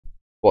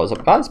What's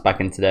up, guys? Back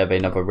in today with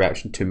another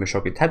reaction to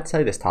Mushoku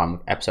Tensei, this time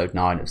with episode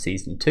 9 of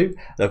season 2.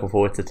 Looking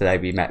forward to today.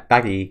 We met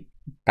Baddie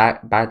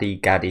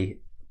Daggy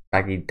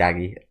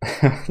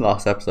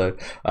last episode.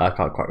 I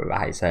can't quite remember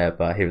how you say it,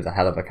 but he was a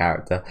hell of a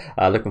character.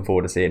 Looking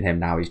forward to seeing him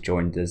now. He's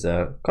joined as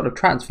a kind of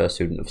transfer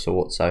student of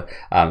sorts. So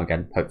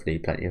again, hopefully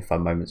plenty of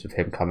fun moments with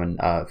him coming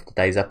for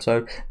today's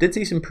episode. Did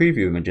see some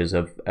preview images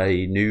of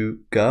a new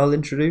girl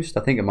introduced.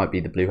 I think it might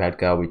be the blue-haired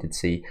girl we did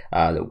see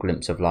a little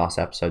glimpse of last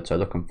episode. So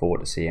looking forward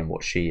to seeing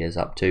what she is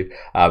up to.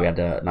 We had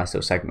a nice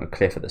little segment with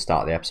Cliff at the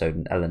start of the episode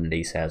and Ellen and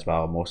Lisa as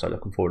well. I'm also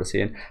looking forward to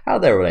seeing how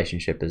their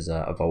relationship has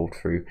evolved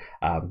through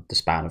the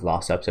span of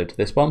last episode to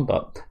this one.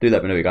 But do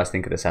let me know what you guys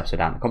think of this episode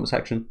down in the comment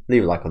section.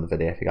 Leave a like on the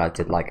video if you guys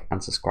did like,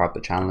 and subscribe to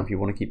the channel if you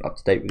want to keep up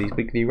to date with these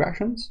weekly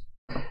reactions.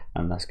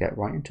 And let's get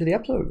right into the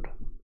episode.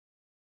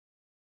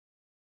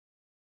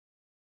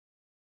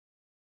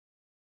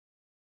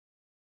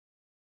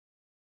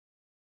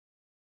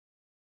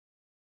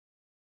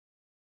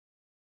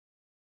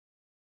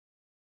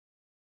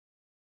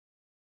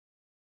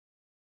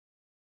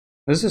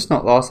 Is this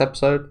not last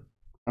episode?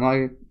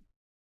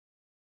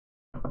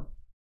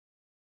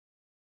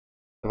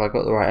 Have I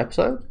got the right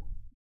episode?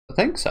 I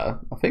think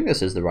so. I think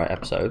this is the right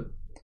episode.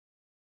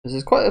 This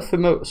is quite a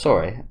familiar.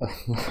 Sorry,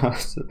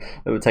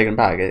 they were taken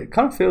back. It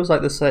kind of feels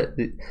like I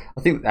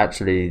think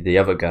actually the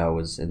other girl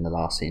was in the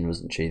last scene,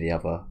 wasn't she? The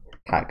other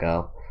cat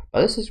girl.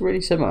 But this is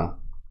really similar.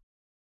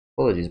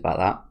 Apologies about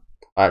that.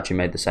 I actually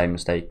made the same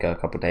mistake a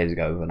couple of days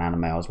ago with an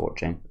anime I was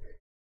watching,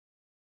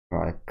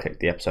 where I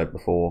clicked the episode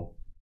before.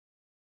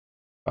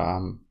 I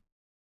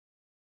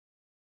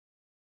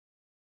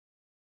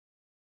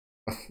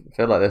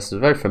feel like this is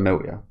very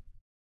familiar.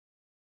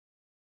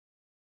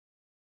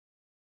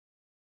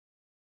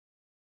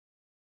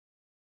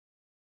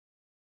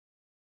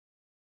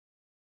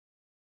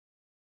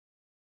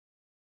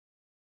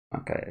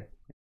 Okay.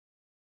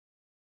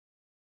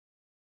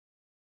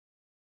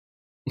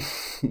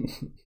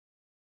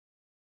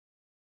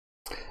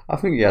 I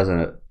think he has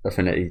an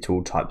affinity to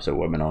all types of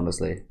women,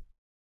 honestly.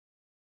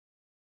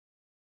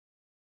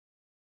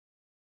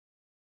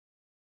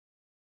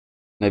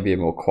 Maybe a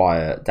more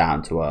quiet,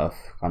 down to earth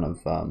kind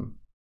of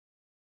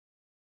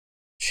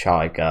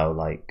shy girl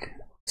like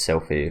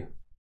Sylphie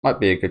might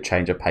be a good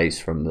change of pace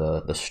from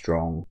the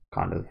strong,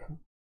 kind of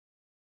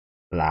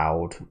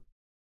loud,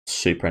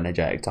 super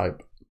energetic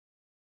type.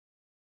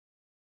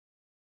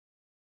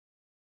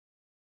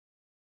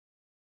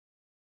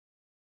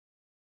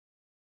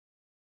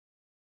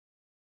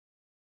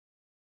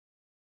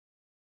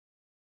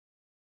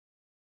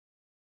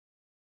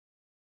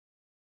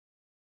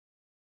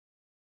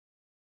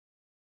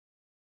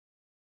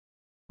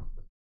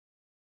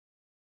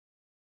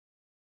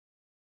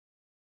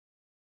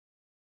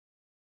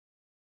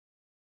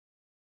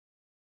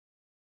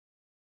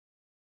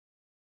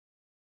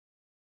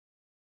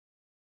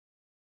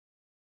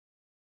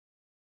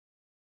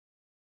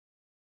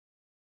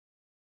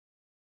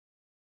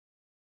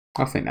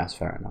 I think that's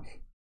fair enough.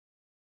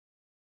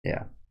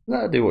 Yeah,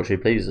 let her do what she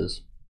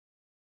pleases.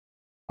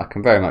 I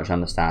can very much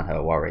understand her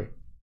worry.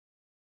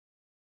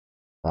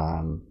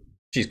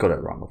 She's got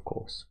it wrong, of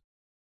course.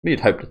 You'd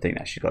hope to think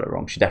that she's got it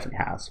wrong. She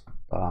definitely has.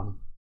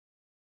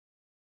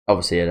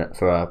 Obviously,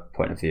 for her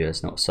point of view,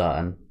 it's not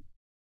certain.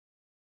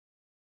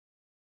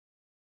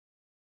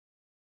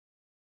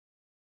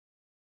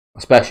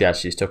 Especially as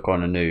she's took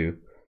on a new,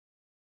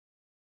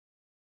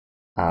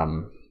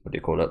 what do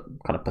you call it?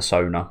 Kind of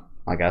persona,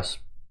 I guess,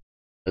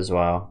 as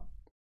well.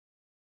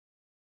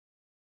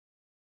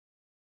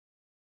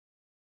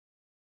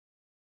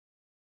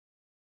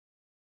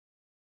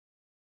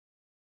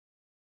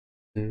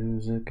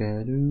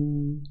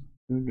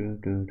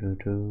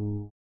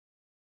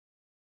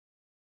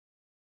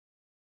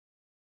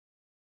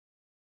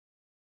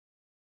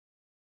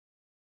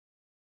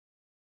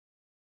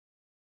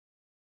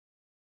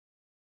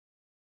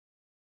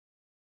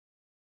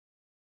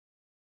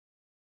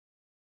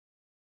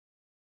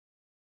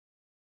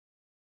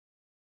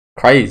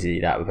 Crazy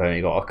that we've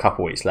only got a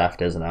couple weeks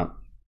left, isn't it?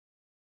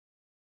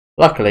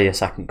 Luckily, a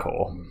second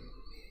core.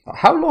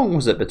 How long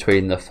was it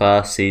between the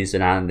first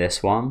season and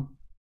this one?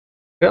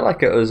 I feel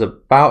like it was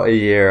about a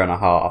year and a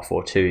half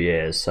or 2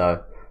 years.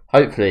 So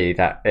hopefully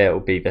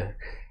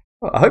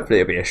hopefully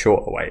it'll be a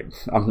shorter wait.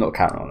 I'm not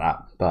counting on that,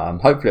 but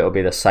hopefully it'll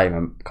be the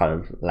same kind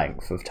of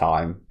length of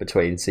time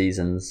between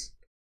seasons.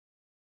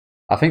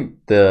 I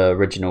think the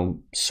original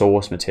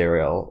source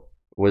material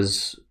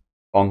was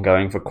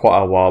ongoing for quite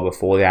a while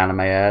before the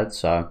anime aired,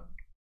 so I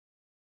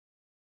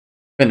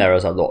think there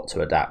is a lot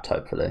to adapt,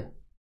 hopefully.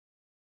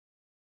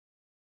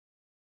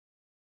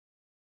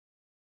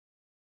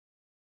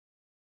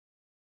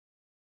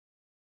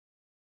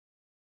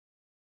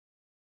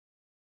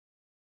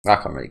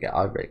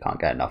 I really can't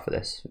get enough of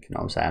this, if you know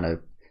what I'm saying. It'll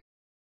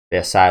be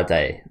a sad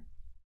day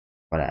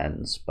when it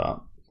ends,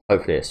 but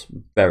hopefully it's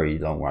very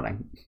long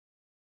running.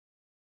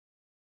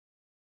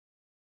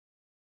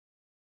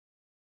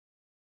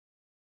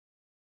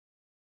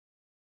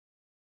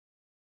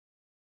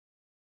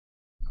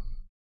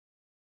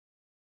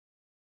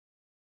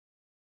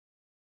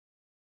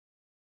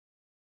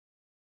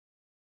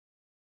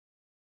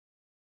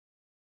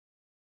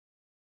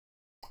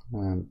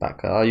 And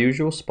back at our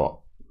usual spot.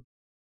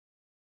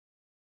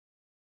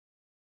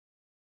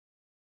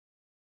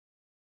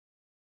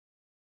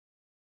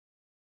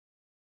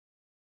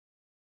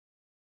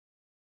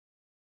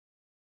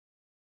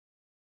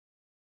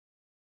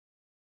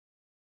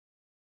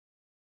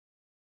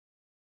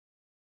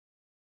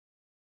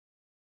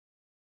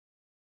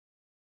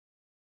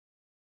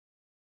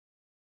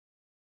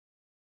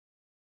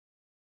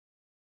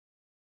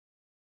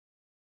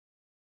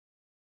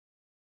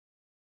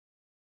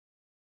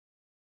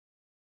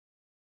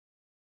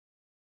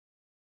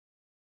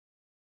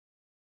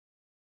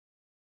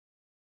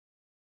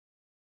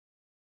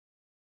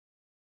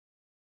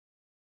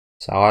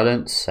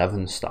 Silent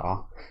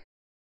 7-star.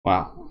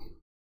 Wow.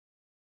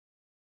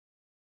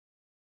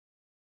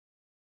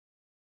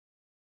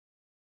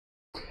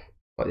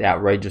 But the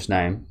outrageous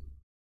name.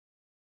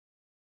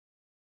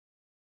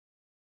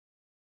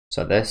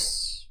 So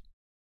this.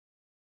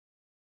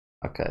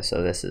 Okay,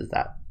 so this is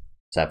that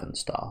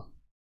 7-star.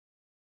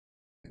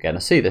 Again, I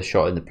see this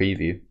shot in the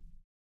preview.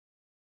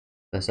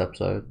 This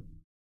episode.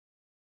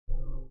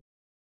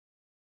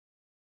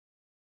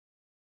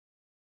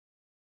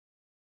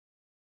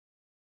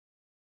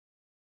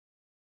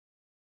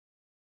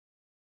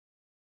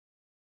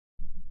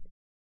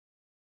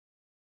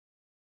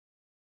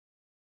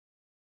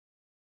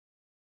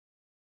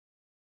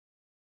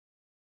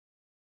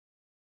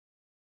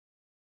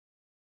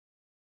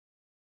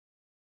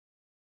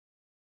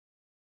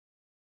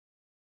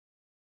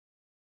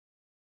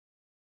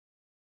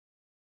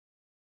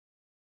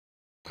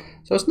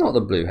 So it's not the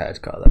blue-haired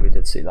girl that we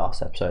did see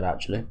last episode,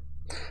 actually.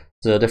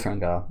 It's a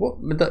different girl. What,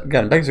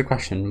 again, begs the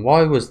question,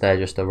 why was there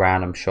just a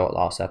random shot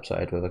last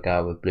episode with a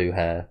girl with blue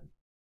hair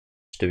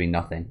just doing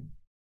nothing?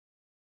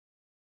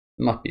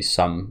 There must be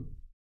some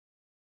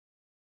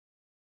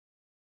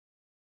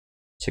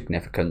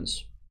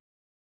significance.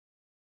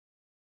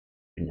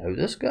 You know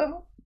this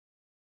girl?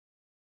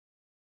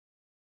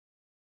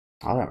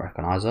 I don't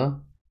recognise her.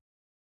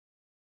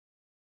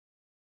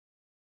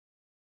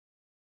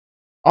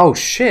 Oh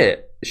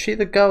shit! Is she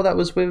the girl that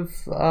was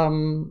with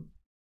the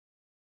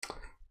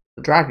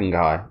dragon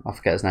guy? I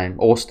forget his name.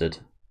 Orsted.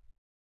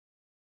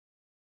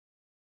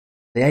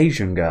 The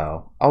Asian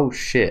girl. Oh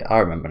shit! I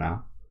remember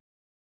now.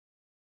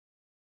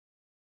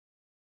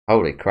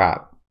 Holy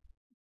crap!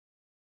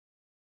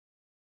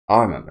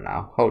 I remember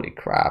now. Holy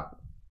crap!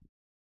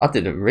 I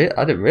didn't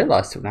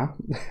realise till now.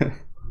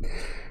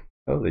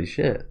 Holy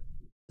shit!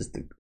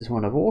 Is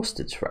one of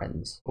Orsted's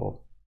friends,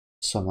 or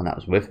someone that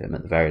was with him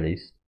at the very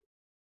least.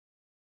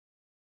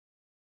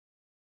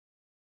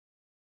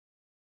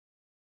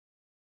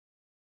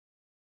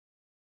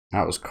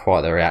 That was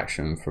quite the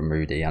reaction from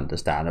Rudy,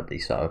 understandably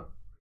so.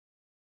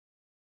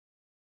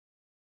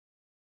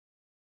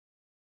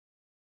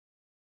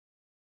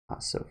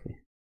 That's Sylphie.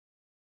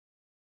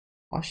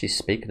 Why is she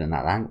speaking in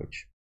that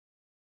language?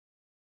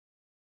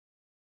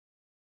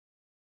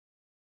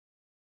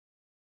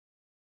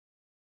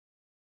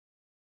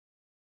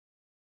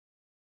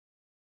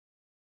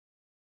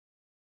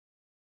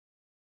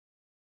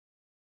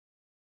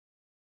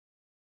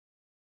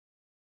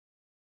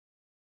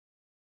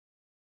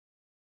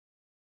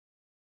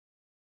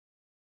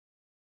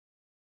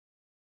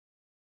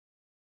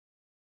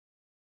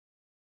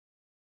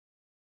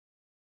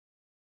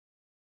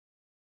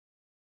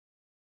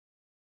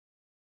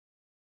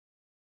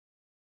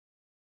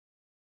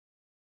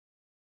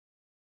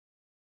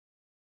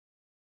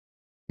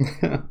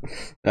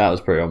 That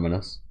was pretty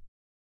ominous.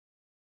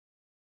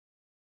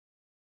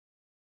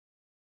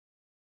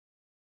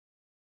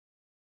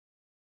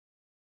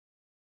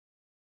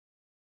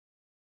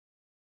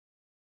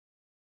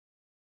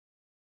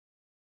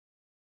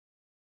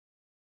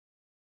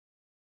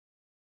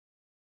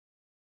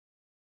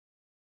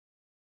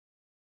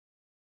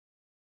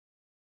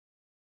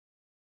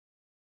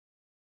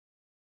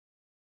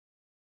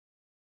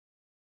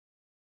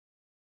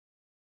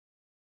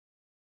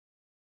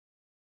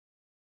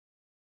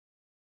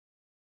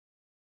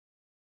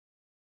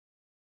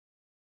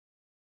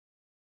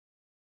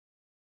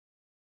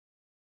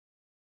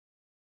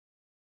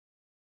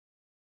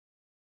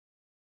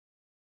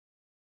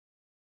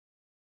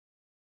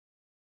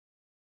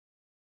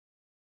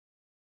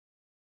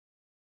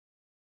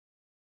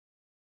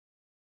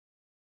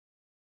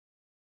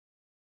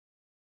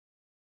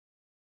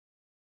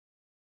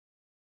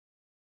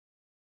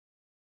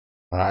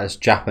 That is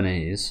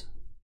Japanese.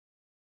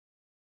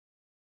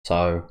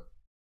 So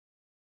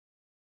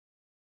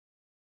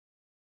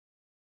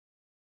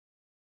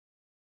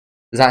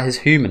is that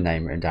his human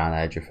name written down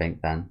there, do you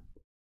think then?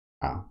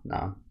 Oh,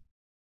 no.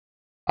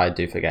 I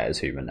do forget his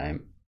human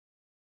name.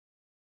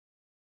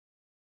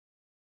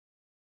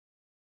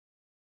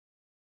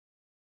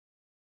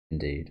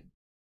 Indeed.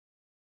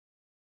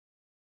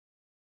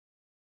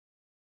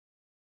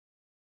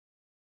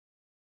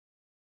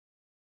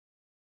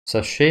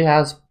 So she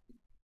has.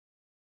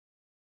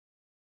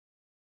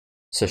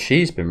 So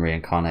she's been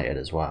reincarnated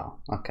as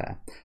well. Okay.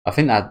 I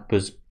think that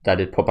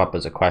did pop up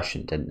as a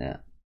question, didn't it?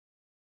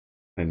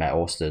 We met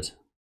Orsted.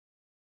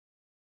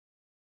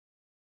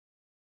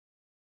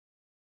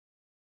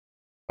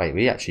 Wait,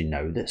 we actually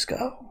know this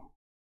girl.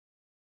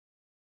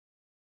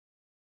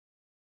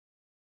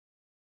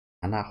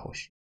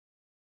 Nanahoshi.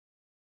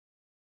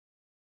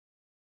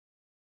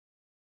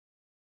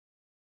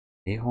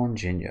 Nihon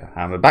Jinyo.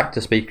 And we're back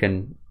to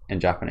speaking in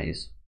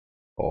Japanese.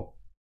 Or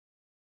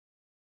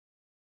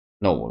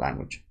normal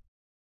language.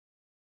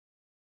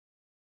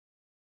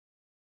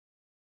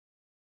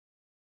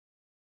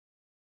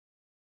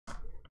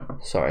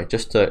 Sorry,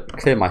 just to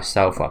clear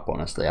myself up,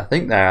 honestly, I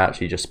think they're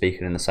actually just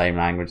speaking in the same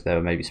language they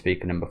were maybe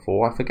speaking in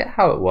before. I forget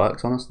how it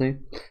works, honestly.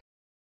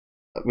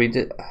 We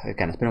did,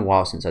 again, it's been a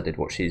while since I did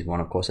watch season 1.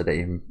 Of course, I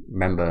didn't even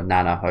remember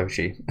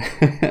Nanahoshi.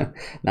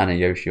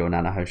 Nanayoshi or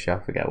Nanahoshi,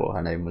 I forget what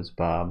her name was,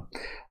 but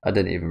I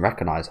didn't even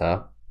recognize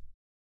her.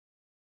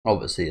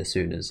 Obviously, as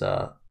soon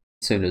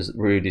as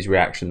Rudy's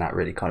reaction, that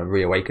really kind of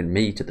reawakened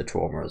me to the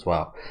trauma as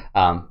well.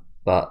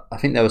 But I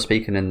think they were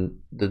speaking in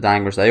the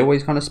language they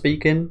always kind of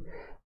speak in,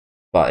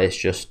 but it's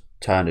just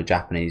turned to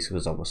Japanese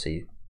because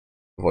obviously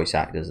voice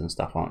actors and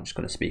stuff aren't just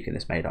going to speak in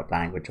this made up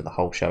language for the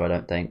whole show, I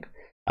don't think.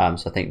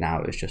 So I think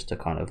now it was just a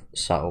kind of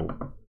subtle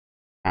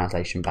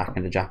translation back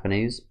into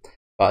Japanese.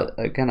 But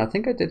again, I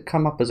think it did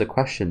come up as a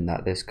question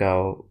that this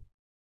girl,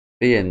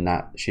 being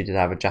that she did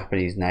have a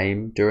Japanese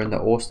name during the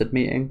Orsted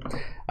meeting,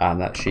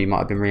 that she might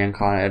have been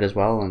reincarnated as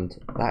well, and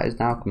that is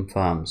now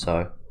confirmed.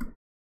 So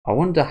I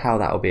wonder how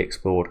that will be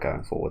explored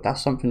going forward.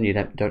 That's something you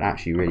don't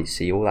actually really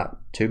see all that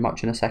too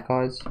much in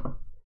isekais.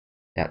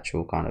 The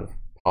actual kind of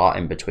part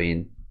in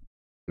between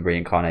the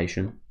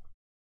reincarnation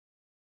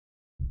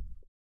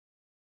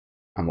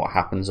and what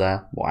happens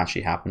there, what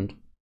actually happened.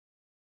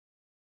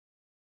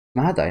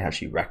 Mad they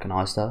actually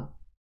recognised her.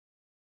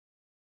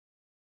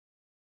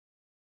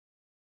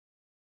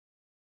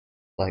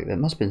 Like, there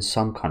must have been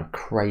some kind of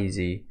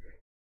crazy...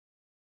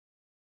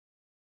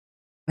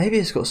 Maybe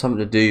it's got something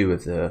to do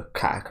with the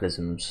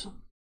cataclysms.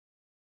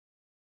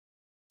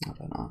 I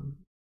don't know.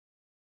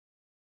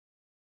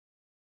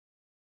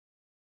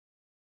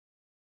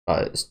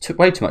 But it's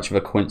way too much of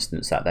a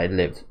coincidence that they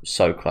live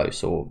so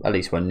close, or at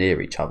least were near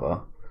each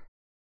other.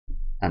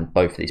 And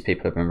both of these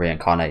people have been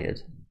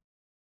reincarnated.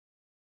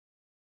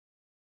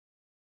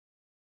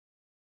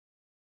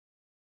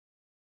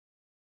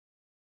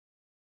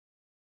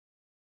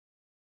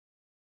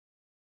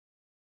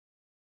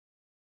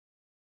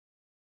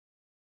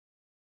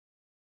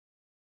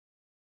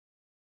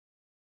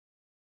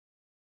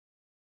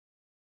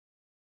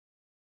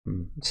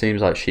 It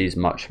seems like she's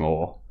much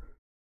more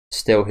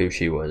still who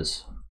she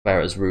was,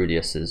 whereas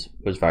Rudius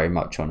was very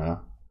much on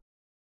a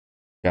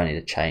journey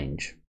to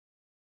change.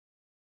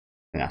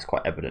 I think that's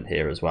quite evident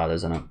here as well,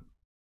 isn't it?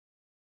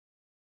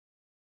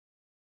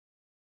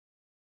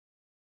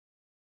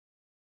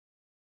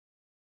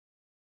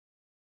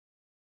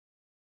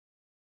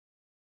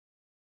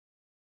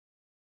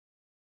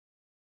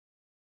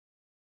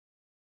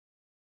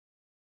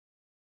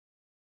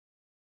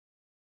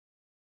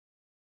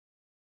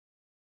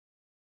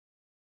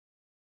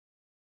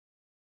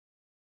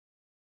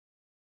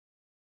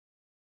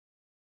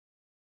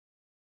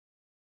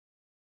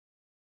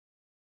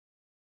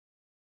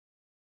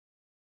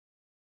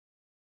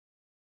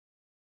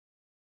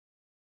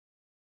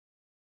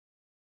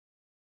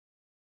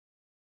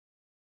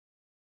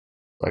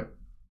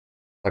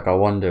 Like I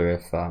wonder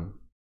if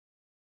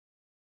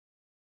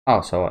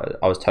oh, so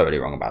I was totally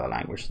wrong about the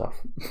language stuff.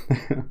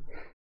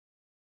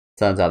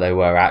 Turns out they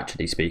were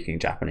actually speaking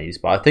Japanese,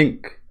 but I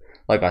think,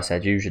 like I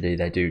said, usually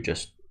they do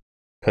just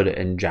put it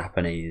in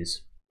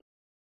Japanese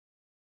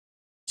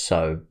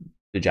so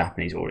the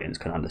Japanese audience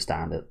can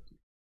understand it.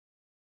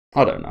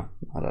 I don't know.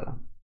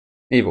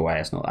 Either way,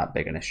 it's not that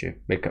big an issue.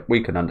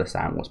 We can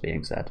understand what's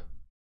being said.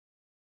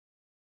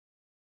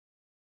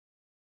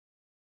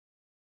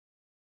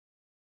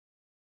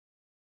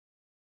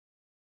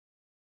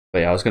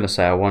 But yeah, I was going to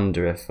say, I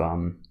wonder if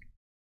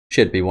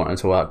she'd be wanting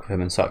to work with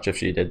him and such if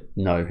she did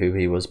know who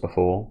he was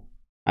before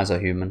as a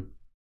human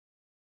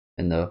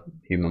in the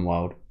human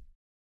world.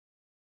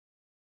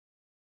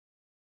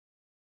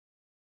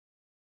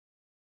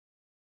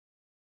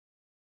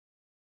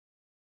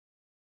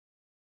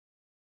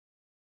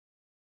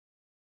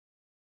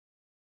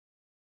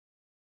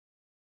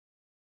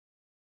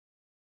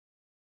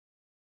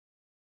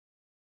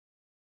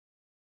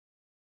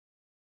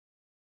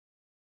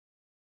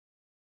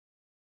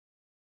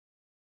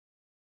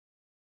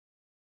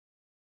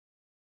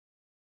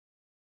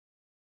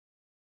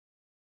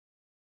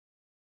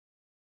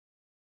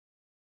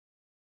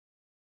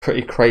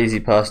 Pretty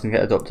crazy person to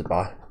get adopted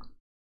by.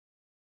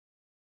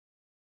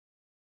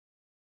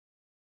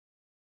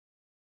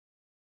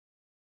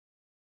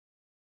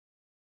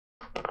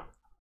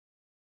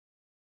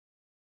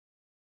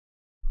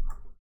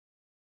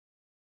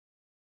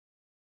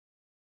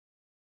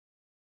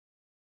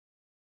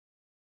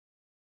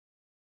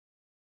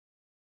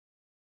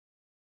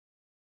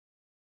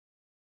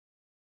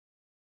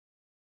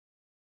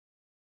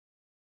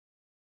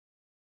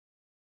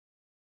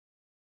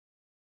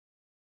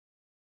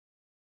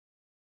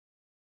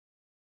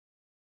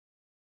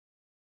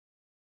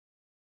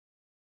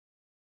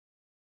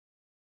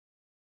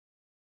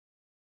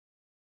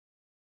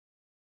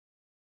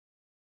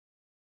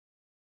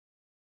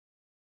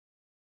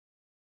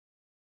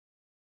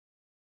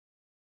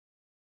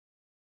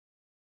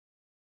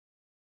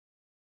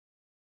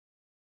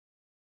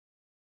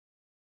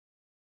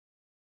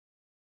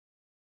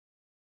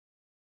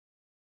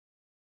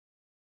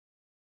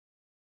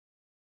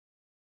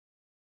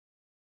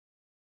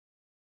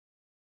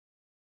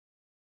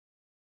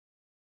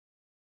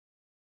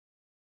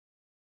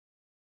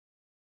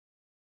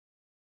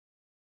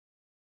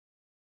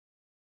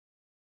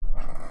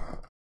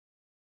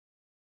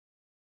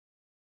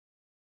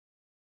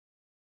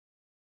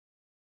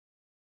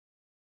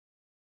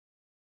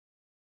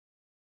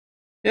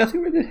 Yeah, I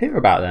think we did hear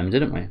about them,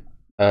 didn't we?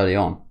 Early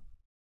on.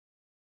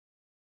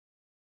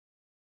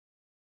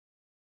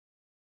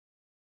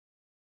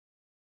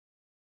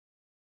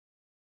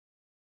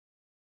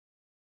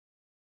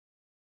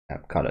 I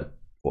kind of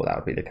thought that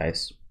would be the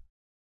case.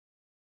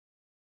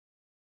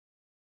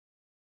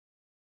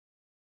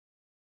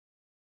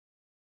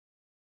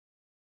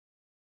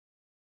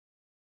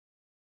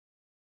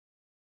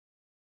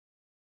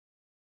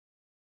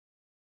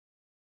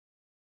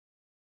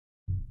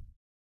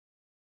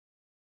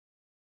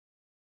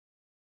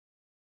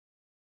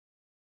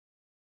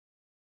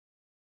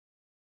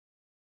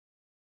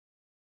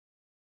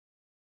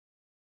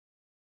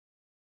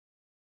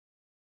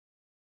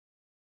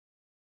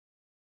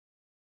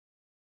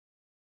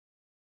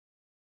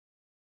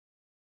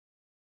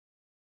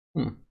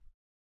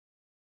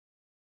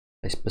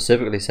 They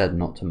specifically said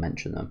not to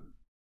mention them.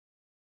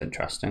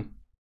 Interesting.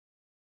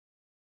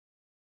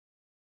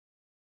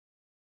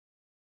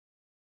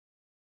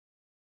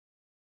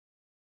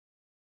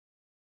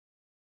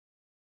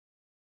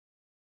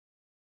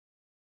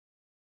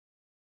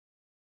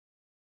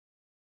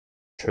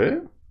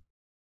 True?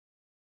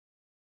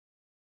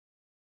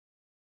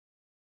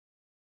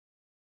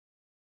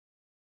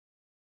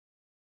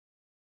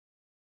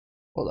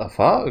 What the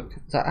fuck?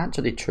 Is that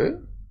actually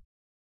true?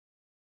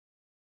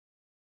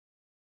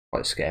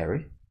 Quite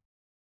scary.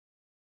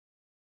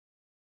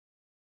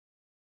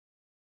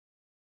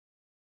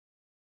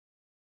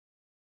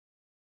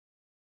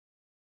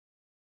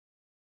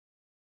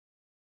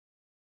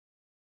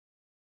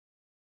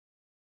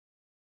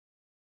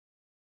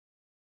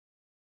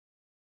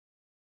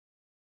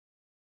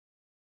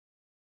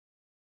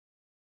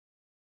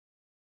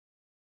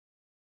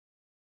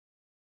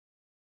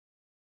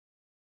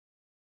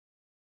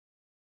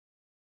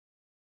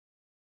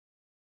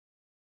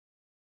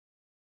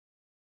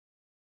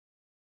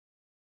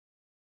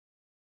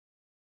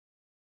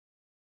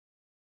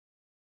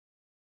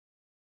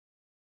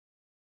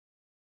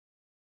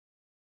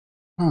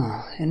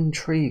 Ah,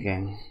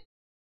 intriguing.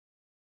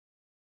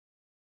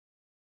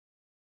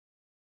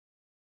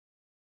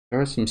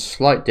 There are some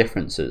slight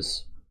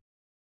differences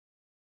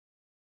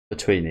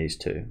between these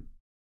two.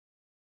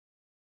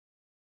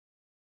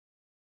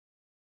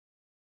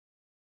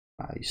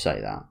 You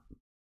say that.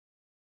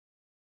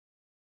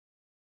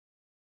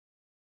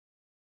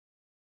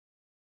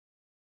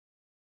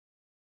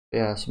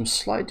 Yeah, some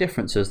slight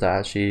differences that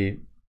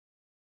actually,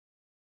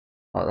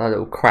 like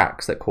little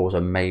cracks that cause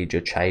a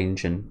major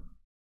change in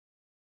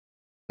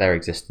their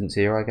existence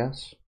here, I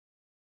guess.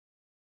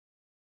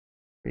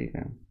 There you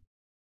go.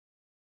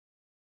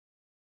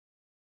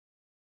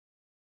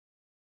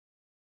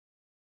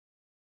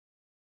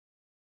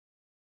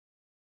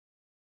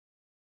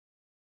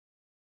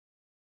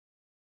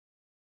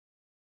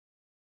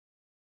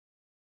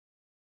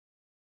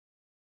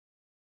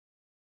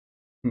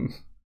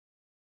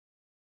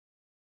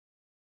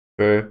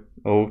 True,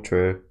 all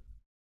true.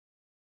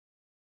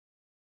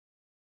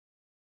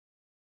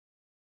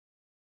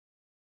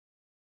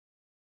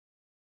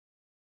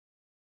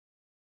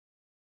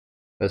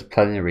 There's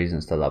plenty of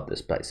reasons to love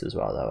this place as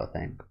well, though, I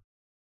think.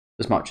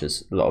 As much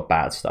as a lot of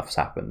bad stuff's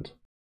happened.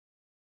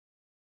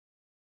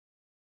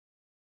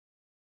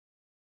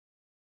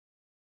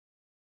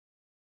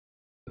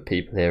 The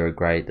people here are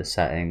great, the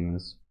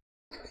settings.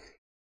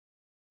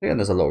 Again,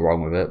 there's a lot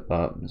wrong with it,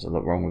 but there's a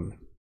lot wrong with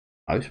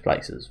most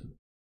places.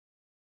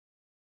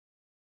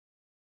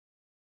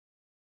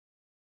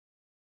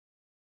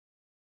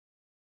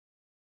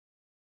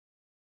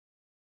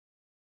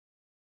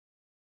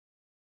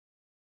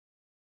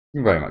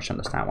 You very much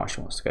understand why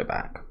she wants to go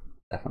back.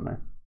 Definitely.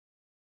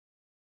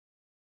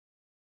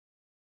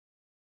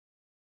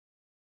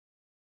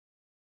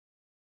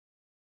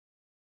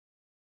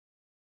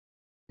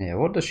 Yeah,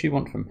 what does she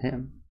want from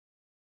him?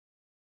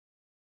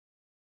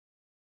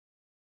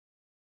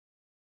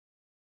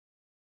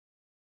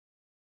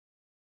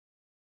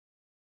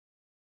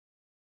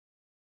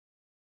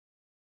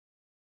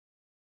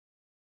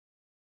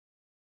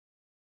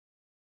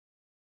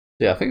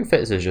 Yeah, I think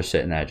Fitz is just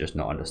sitting there, just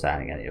not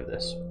understanding any of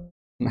this.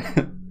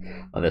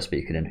 Like they're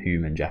speaking in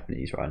human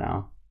Japanese right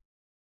now.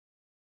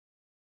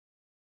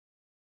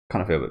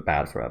 Kind of feel a bit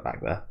bad for her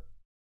back there.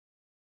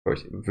 Or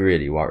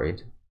really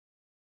worried.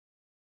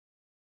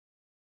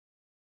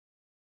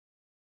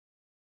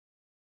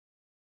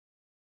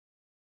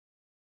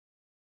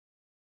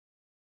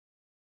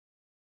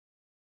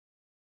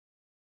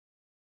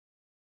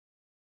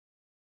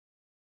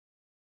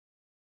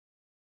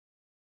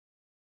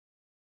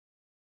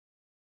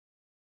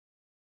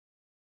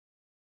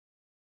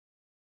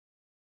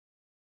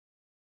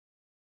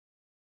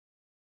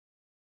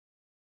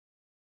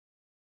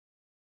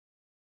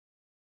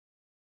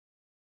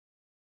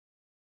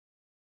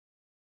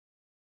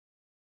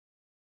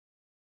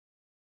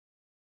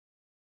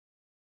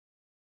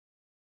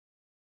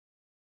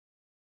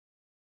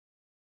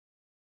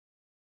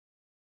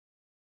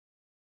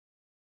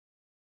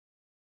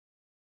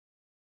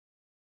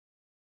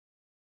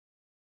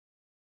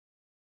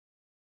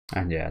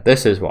 And yeah,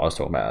 this is what I was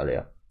talking about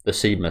earlier. The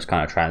seamless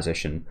kind of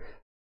transition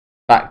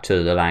back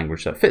to the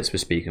language that Fitz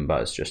was speaking,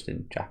 but it's just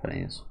in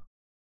Japanese,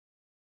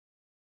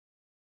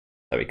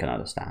 so we can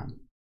understand.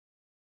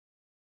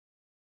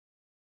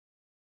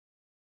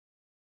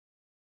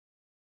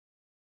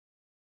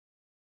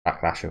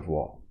 Backlash of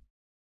what?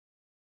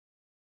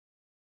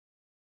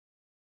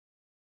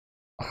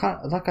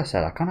 Like I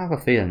said, I kind of have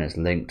a feeling it's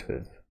linked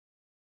with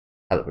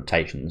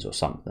teleportations or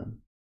something.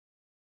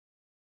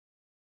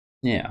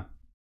 Yeah.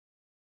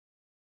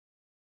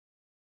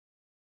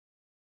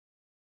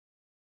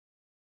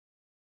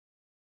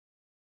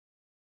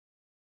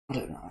 I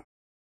don't know.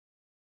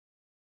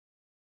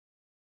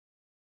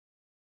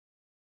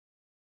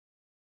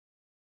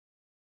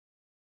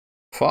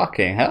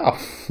 Fucking hell.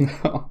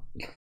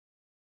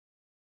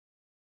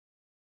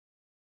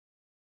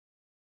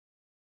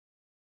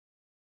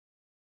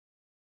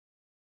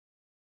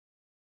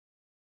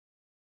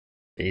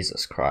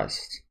 Jesus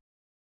Christ.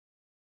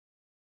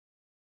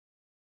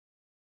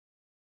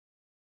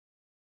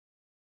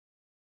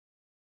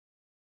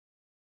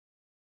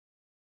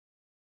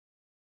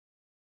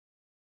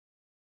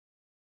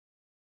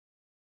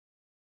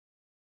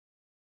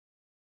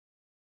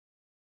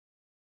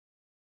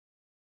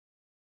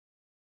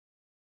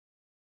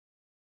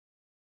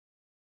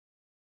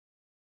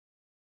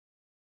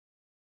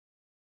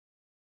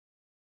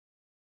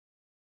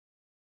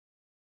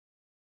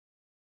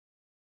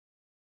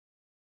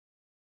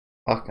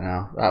 Fucking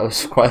hell. That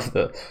was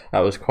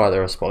quite the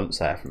response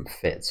there from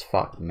Fitz.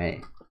 Fuck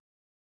me.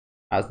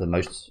 That's the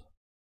most,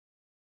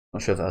 I'm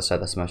not sure if I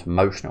said that's the most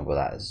emotional, but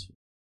that's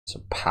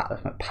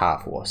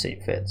powerful I've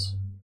seen Fitz.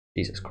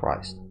 Jesus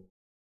Christ.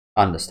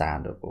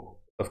 Understandable,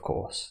 of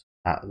course.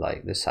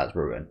 Like, this has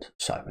ruined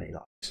so many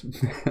lives.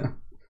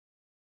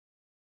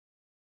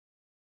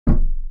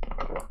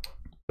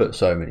 Put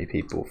so many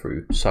people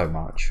through so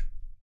much.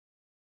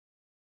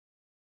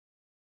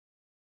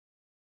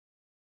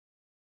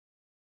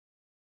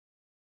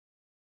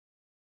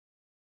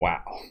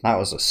 Wow, that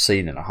was a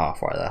scene and a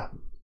half right there.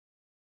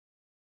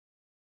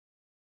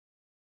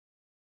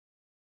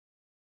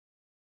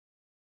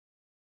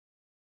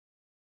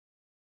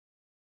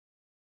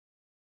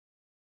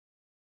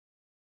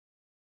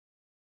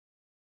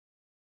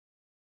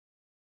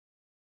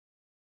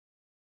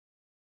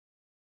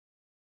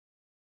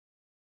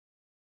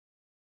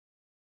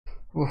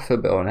 I feel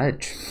a bit on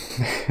edge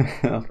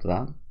after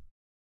that.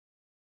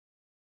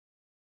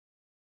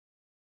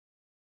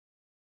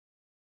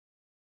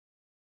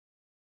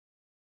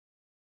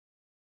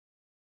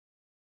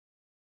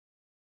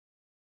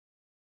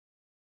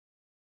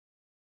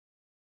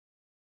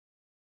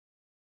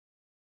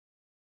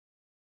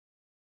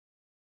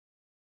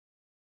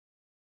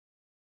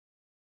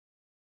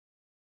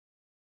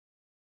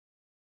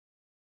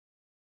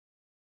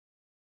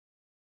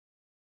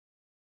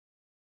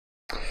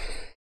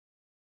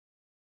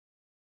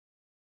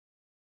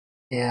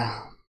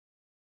 Yeah.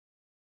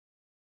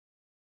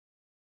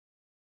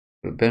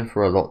 We've been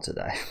through a lot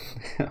today.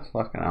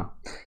 Fucking hell.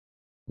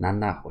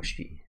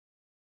 Nanahoshi.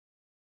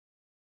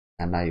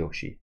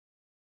 Nanayoshi.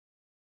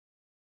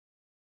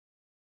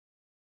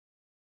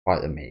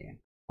 Quite the meeting.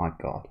 My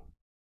god.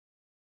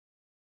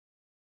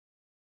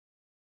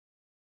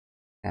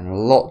 And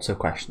lots of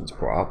questions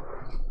brought up.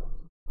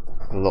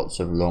 Lots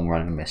of long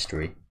running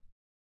mystery.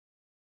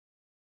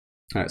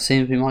 And it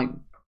seems we might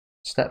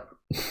step,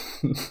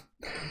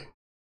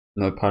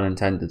 no pun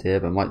intended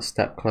here, but might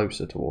step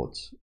closer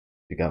towards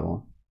to go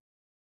on.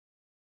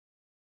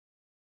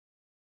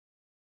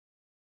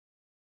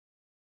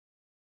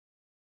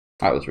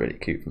 That was really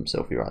cute from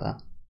Sylphie right there.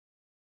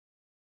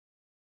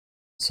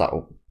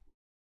 Subtle.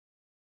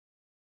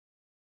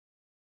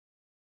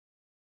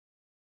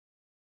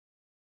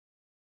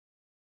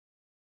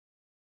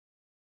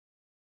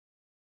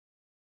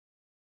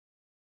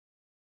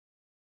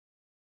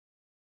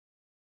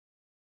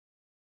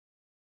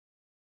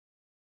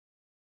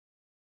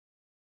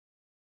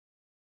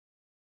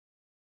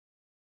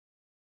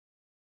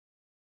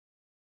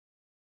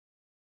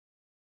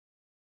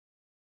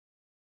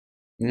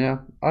 Yeah,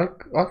 I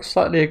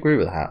slightly agree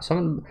with that.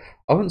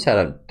 I wouldn't say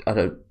I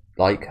don't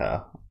like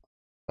her,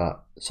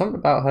 but something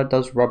about her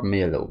does rub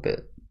me a little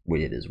bit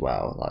weird as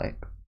well.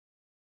 Like,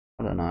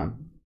 I don't know.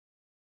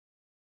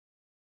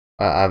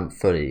 I haven't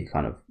fully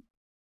kind of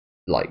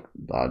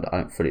I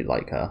don't fully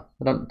like her.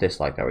 I don't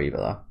dislike her either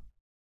though.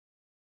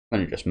 We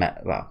only just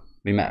met. Well,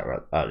 we met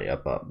her earlier,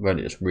 but we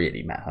only just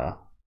really met her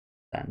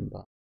then.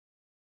 But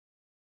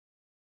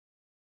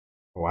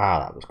wow,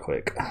 that was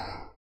quick.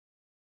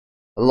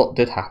 A lot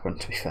did happen,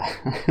 to be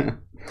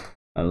fair.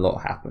 A lot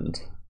happened.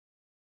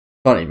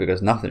 Funny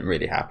because nothing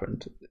really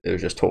happened. It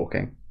was just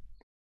talking.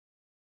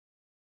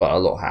 But a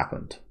lot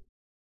happened.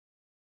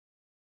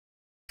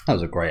 That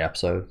was a great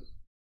episode.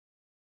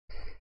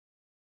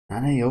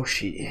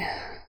 Nanayoshi.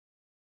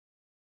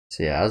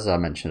 So yeah, as I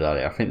mentioned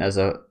earlier, I think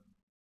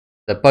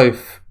they're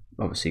both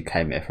obviously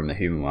came here from the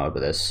human world, but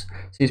there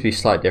seems to be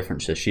slight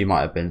differences. She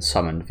might have been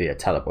summoned via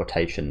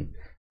teleportation,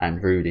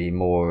 and Rudy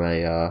more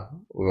a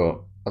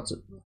well,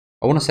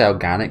 I want to say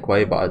organic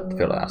way, but I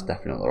feel like that's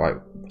definitely not the right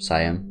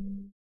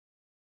saying.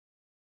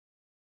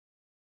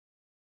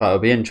 But it'll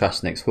be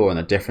interesting exploring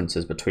the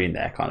differences between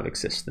their kind of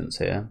existence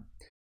here.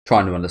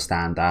 Trying to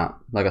understand that.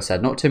 Like I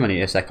said, not too many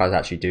isekais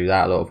actually do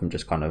that. A lot of them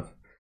just kind of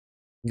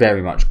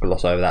very much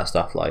gloss over that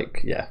stuff.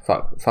 Like, yeah,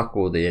 fuck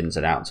all the ins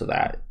and outs of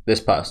that.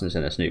 This person's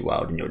in this new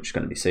world and you're just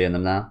going to be seeing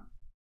them now.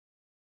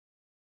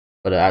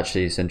 But it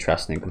actually is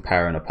interesting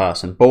comparing a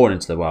person born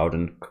into the world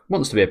and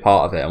wants to be a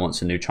part of it and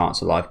wants a new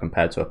chance of life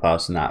compared to a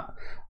person that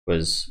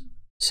was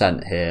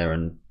sent here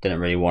and didn't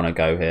really want to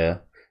go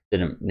here,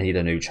 didn't need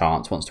a new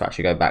chance, wants to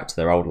actually go back to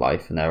their old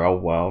life in their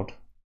old world.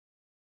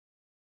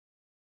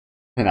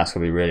 I think that's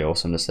going to be really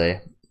awesome to see.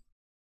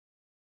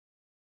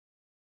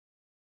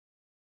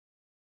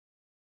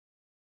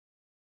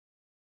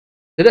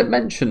 Did it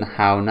mention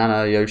how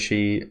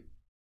Nanahoshi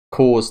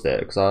caused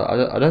it? Because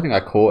I don't think I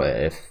caught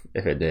it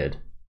if it did.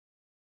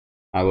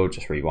 I will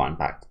just rewind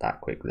back to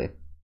that quickly.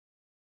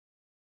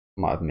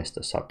 Might have missed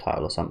a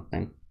subtitle or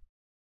something.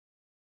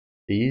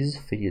 These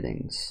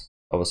feelings.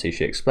 Obviously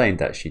she explained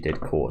that she did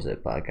cause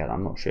it, but again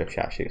I'm not sure if she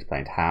actually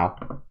explained how.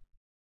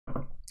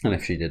 And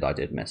if she did, I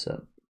did miss it.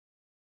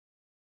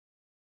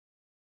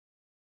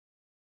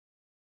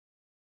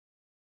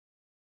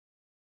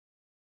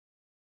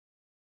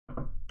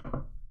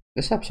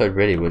 This episode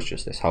really was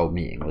just this whole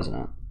meeting,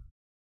 wasn't it?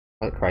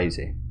 Quite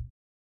crazy.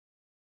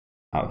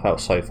 Oh, it felt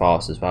so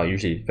fast as well.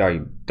 Usually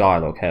very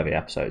dialogue heavy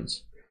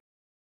episodes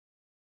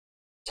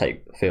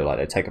feel like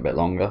they take a bit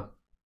longer.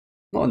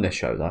 Not in this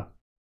show though.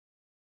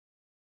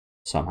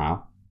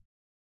 Somehow.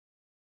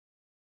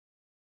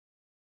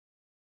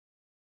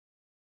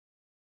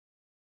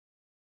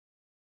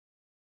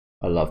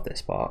 I love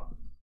this part.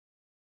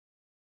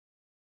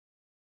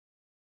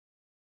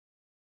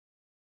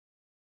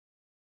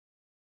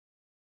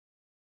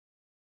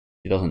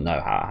 She doesn't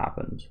know how it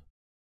happened.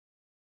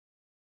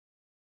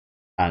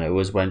 And it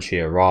was when she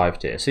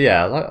arrived here. So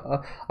yeah, like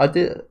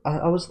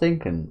I was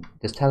thinking,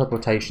 this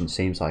teleportation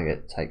seems like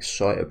it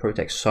probably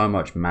takes so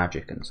much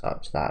magic and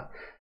such that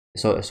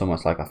it's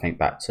almost like I think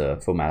back to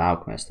Fullmetal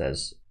Alchemist.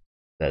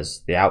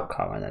 There's the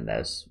outcome, and then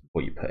there's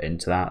what you put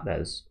into that.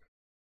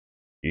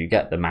 You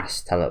get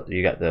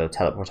the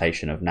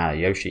teleportation of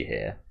Nanahoshi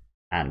here,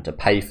 and to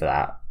pay for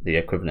that, the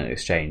equivalent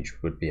exchange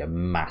would be a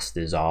mass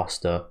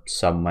disaster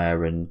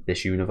somewhere in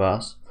this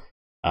universe.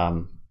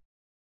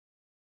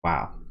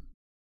 Wow.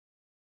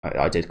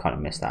 I did kind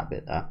of miss that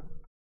bit there.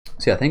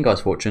 So yeah, thank you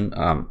guys for watching.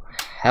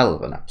 Hell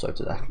of an episode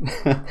today.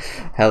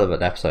 Hell of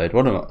an episode.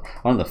 One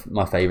of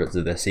my favourites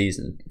of this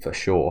season for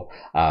sure.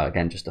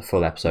 Again, just a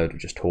full episode of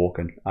just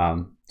talking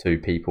to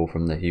people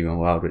from the human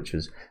world, which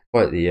was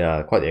quite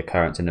the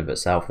occurrence in of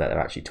itself that they're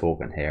actually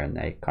talking here and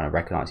they kind of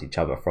recognise each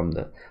other from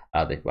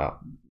well,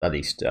 at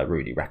least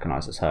Rudy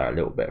recognises her a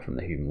little bit from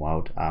the human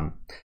world.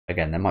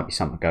 Again, there might be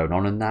something going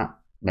on in that.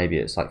 Maybe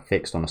it's like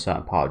fixed on a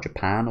certain part of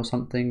Japan or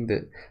something,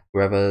 that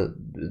wherever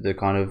the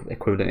kind of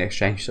equivalent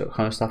exchange sort of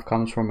kind of stuff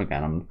comes from.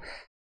 Again,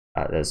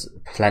 there's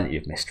plenty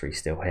of mystery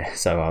still here,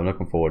 so I'm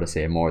looking forward to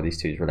seeing more of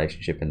these two's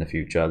relationship in the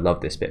future. I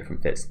love this bit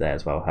from Fitz there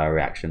as well, her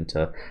reaction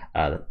to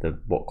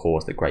what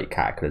caused the Great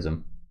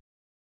Cataclysm.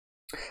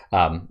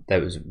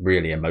 That was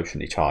really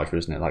emotionally charged,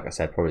 wasn't it? Like I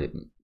said, probably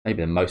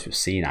maybe the most we've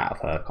seen out of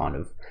her, kind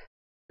of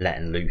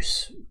letting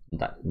loose,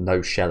 that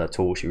no shell at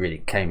all. She really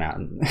came out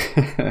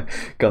and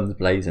guns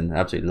blazing.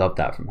 Absolutely loved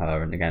that from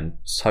her, and again,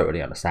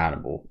 totally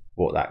understandable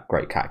what that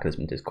Great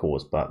Cataclysm did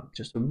cause, but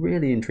just a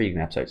really intriguing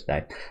episode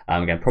today.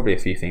 Again, probably a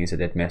few things I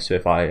did miss, so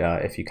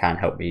if you can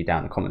help me down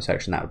in the comment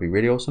section, that would be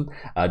really awesome.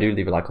 Do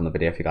leave a like on the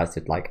video if you guys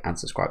did like, and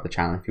subscribe to the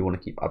channel if you want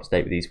to keep up to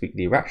date with these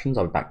weekly reactions.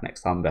 I'll be back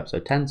next time with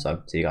episode 10,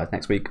 so see you guys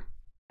next week.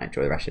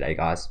 Enjoy the rest of your day,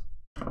 guys.